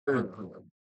What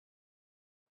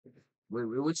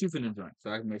you finna drink?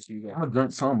 So I can make sure you I'm got. gonna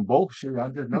drink some bullshit. I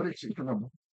just know that shit from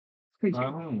like,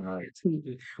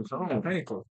 I'm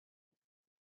thankful.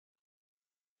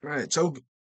 right, choke.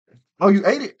 Oh, you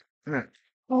ate it? Yeah.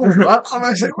 Oh, I'm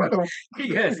gonna say, what the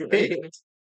Yes.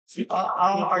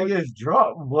 I just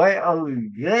dropped, boy. Oh,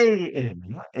 yeah. All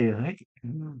right,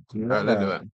 let's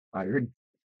do it.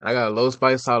 I got a low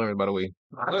spice tolerance, by the way.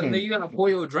 Look, nigga, you gotta pour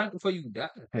your drink before you die.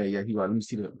 Hey, yeah, he right. Let me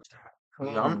see that.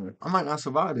 Yeah, I might not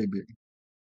survive that bit.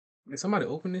 Did somebody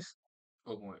open this?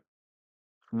 Open it.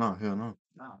 No, hell no.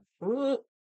 Nah. What?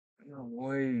 No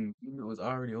way. It was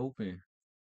already open.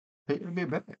 Take that bit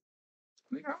back.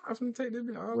 Nigga, I'm not finna take this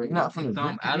bit. Well, you're not finna Come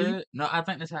drink out it, of B? it. No, I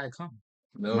think that's how it comes.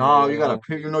 No, you gotta No,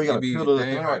 peel. You know, you gotta it be peel the the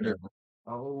thing thing right right there. there.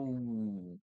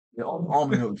 Oh, yeah,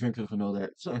 almond milk drinkers will know that.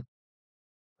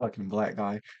 Fucking black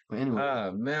guy. But anyway.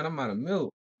 Ah, man, I'm out of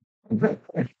milk. I look.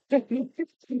 This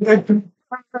is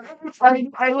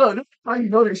how you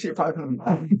know that shit probably from.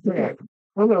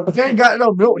 But they ain't got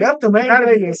no milk. That's the main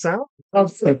thing. sound. I'm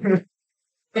saying.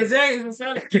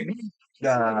 Exactly.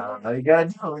 Nah, you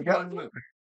gotta know. You gotta know.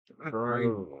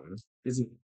 Oh, Is it?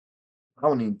 I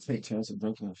don't even take chances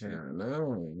drinking that shit. yeah,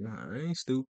 no, I ain't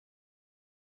stupid.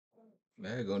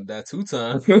 Man, gonna die 2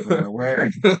 times.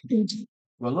 Where?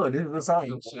 Well, look, this is a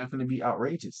sign. It's not gonna be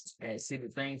outrageous. See the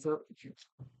things up.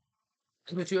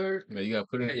 That's what you heard? Man, you gotta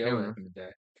put it in the Yo, camera. finna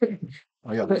die.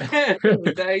 Oh yeah.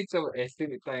 Die so and see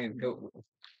the things up.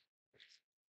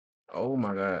 Oh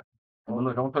my god. Oh,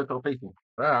 look, don't touch those people.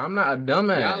 Bro, I'm not a Y'all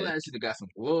dumbass. actually got some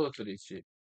gloves for this shit.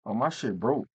 Oh, my shit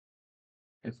broke.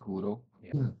 It's cool though.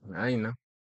 I ain't know.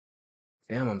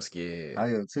 Damn, I'm scared. I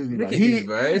am too. Look Like, at this,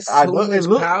 bro. It's I so look, it much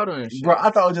look, powder and shit. bro. I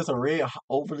thought it was just a red,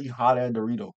 overly hot ass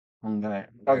Dorito. Oh god, that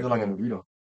was Alright, just like a come on. Dorito.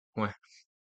 What?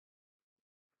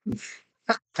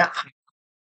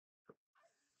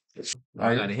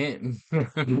 I got a hint.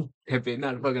 If it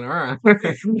not fucking around.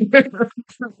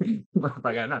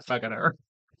 Motherfucker not fucking around.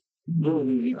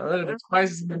 The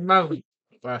spices in the mouth.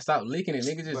 Bro, stop licking it,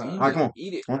 nigga. Just Bro, eat Alright, it. come on.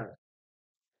 eat it. Come on.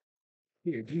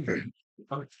 Here, dude.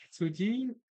 Oh,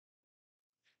 Suji.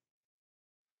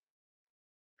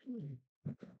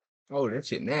 Oh, that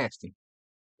shit nasty.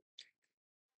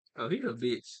 Oh, he a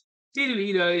bitch. He didn't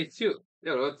eat all his chip.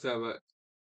 That's what I'm talking about.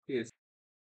 Yes.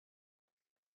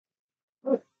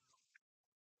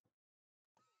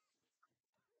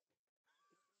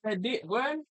 That dick, boy.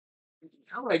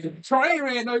 I'm like, the train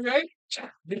ran no right?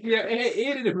 Yeah,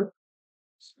 it is.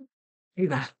 He's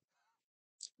not.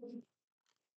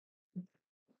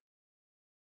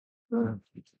 This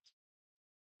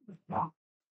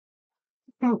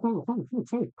is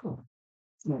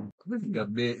a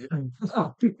bitch.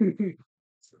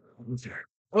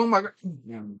 Oh my god.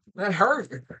 That hurt.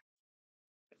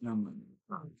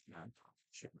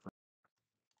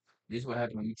 This is what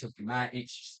happened when you took the 9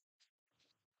 inches.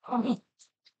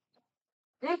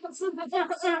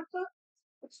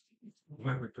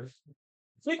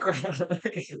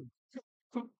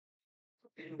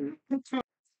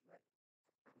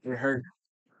 It hurt.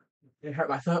 It hurt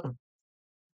my thumb.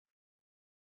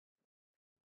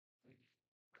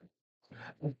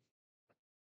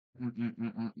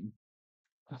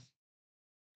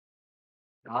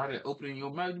 All that opening your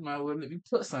mouth, you might as well let me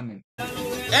put something in.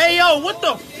 Hey, yo, what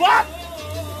the fuck?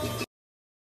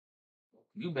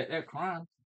 You bet that crime.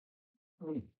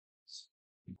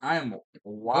 I am I'm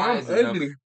wise enough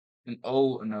ugly. and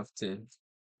old enough to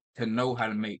know how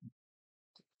to make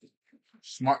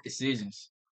smart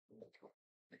decisions.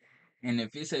 And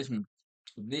if it says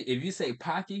if you say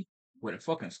Paqui with a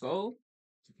fucking skull,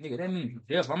 nigga, that means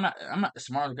death. I'm not the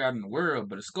smartest guy in the world,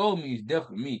 but a skull means death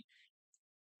for me.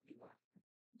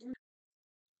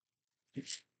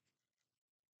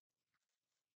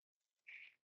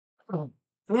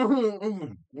 You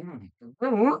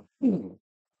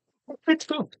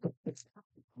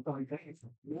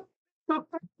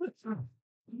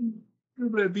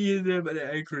better be in there by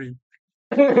the ice cream.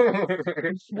 What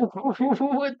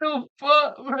the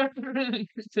fuck, bro? What the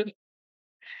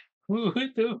fuck?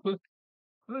 What the fuck?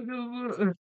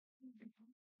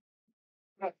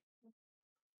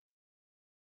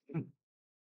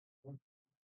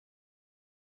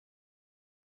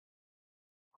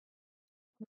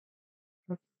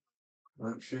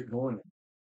 That shit going.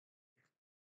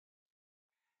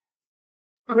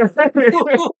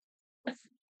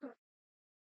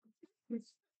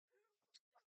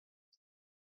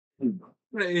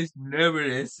 It's never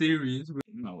that serious.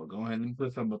 No, we'll go ahead and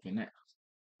put something up in that.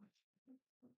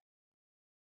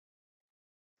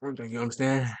 I don't think you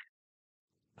understand.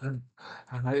 I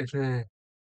like this man.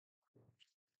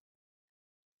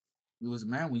 You was a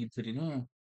man when you put it in.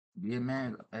 Yeah,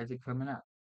 man, as it coming out.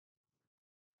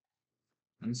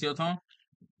 Let me see your tongue.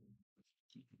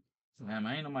 Man,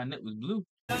 I ain't know my neck was blue.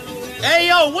 Hey,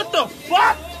 yo, what the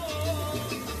fuck?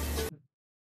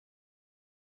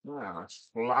 Wow,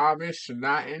 slobbing,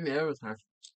 snot, and everything.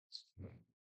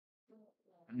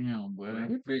 Damn, boy. Man,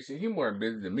 he busy. He more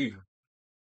busy than me.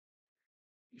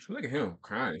 Look at him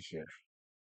crying and shit.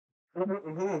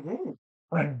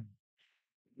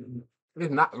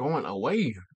 It's not going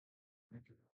away.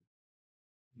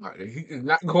 Like, the heat is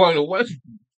not going away.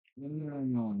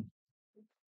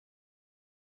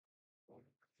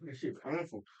 This shit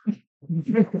painful.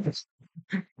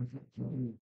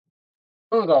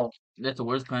 Hold on. That's the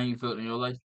worst pain you felt in your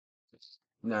life?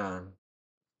 Nah.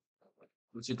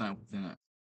 What you think within that?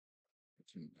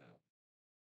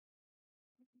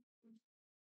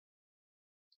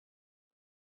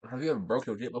 Have you ever broke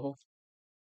your hip before?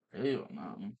 Hell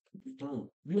no. Man.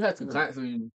 You had to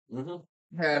constantly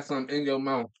have something in your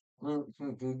mouth.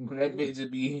 That bitch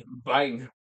just be biting.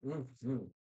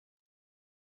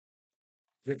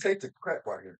 They take the crap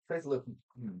out here. Take a look.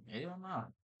 Hell no.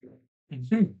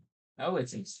 I would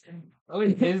say it's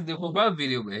the football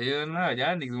video, but hell no.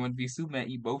 Y'all niggas want to be Superman,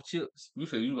 eat both chips. You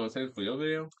said you gonna take it for your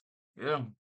video? Yeah.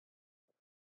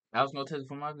 I was gonna take it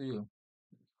for my video.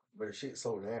 But the shit's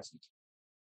so nasty.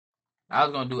 I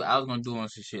was gonna do on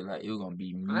some shit like it was gonna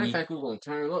be I didn't me. think we was gonna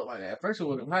turn up like that. At first it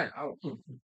wasn't like, oh,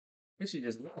 this shit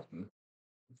just nothing.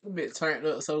 A bit turned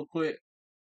up so quick.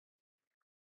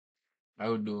 I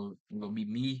would do it gonna be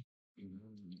me,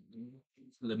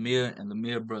 Lemire, and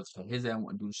Lemire brother. So his ass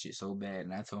want to do the shit so bad,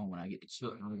 and I told him when I get the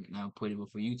chip, I'll put it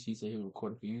before YouTube. He said he'll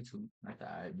record it for YouTube. I thought,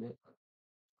 alright, bet.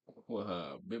 With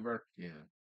Big Bird. Yeah.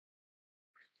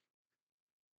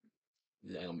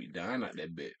 They gonna be dying like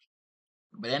that bitch.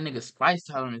 But that nigga spice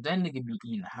tolerance, that nigga be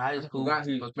eating high I school. forgot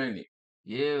he's Hispanic.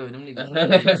 Yeah, them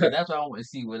niggas. So that's what I want to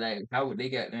see. What like how would they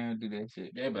got down and do that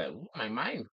shit? Yeah, but my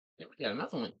mind. They got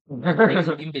another one.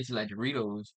 They eat bitches like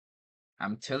Doritos.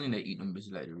 I'm telling you, they eat them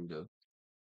bitches like Doritos.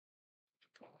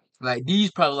 Like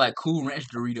these probably like Cool Ranch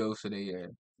Doritos, so they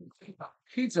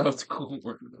He just cool.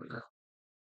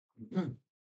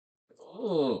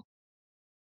 Oh.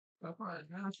 That's why it's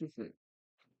nasty shit.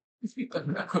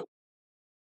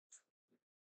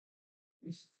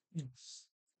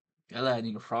 I like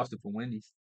nigga frosted for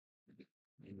Wendy's.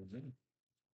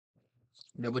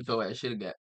 That what your ass should have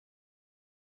got.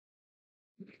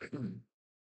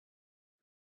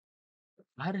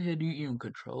 How the hell do you even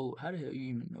control? How the hell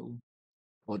you even know?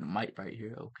 Oh, the mic right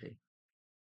here. Okay.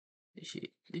 This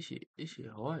shit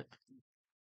hard.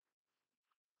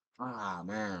 Ah,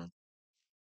 man.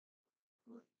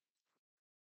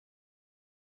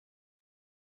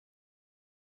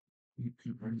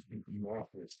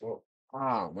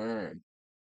 Oh, man.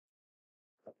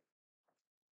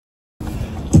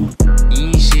 You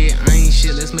ain't shit, I ain't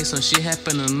shit, let's make some shit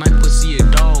happen tonight. Pussy a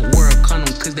dog, wear a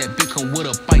condom, cause that bitch come with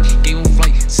a bite. Gave him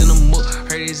flight, send him up,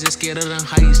 heard he's just scared of them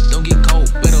heights. Don't get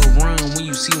caught, better run when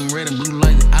you see them red and blue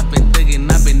lights. I been thuggin',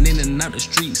 I been in and out the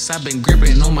streets. I been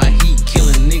gripping on my heat,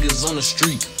 killing niggas on the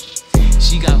street.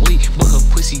 She got weak, but her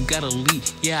pussy got a leak.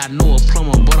 Yeah, I know a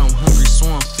plumber, but I'm hungry, so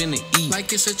I'm finna eat.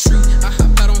 Like it's a treat, I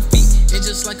hop out on feet. It's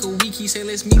just like a week, he say,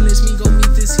 let's meet go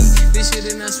meet this heat. This shit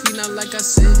is not sweet, now like I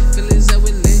said, feel his that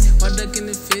with lit. Why ducking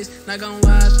the fish? Not gon'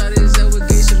 lie, I thought his that would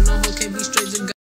get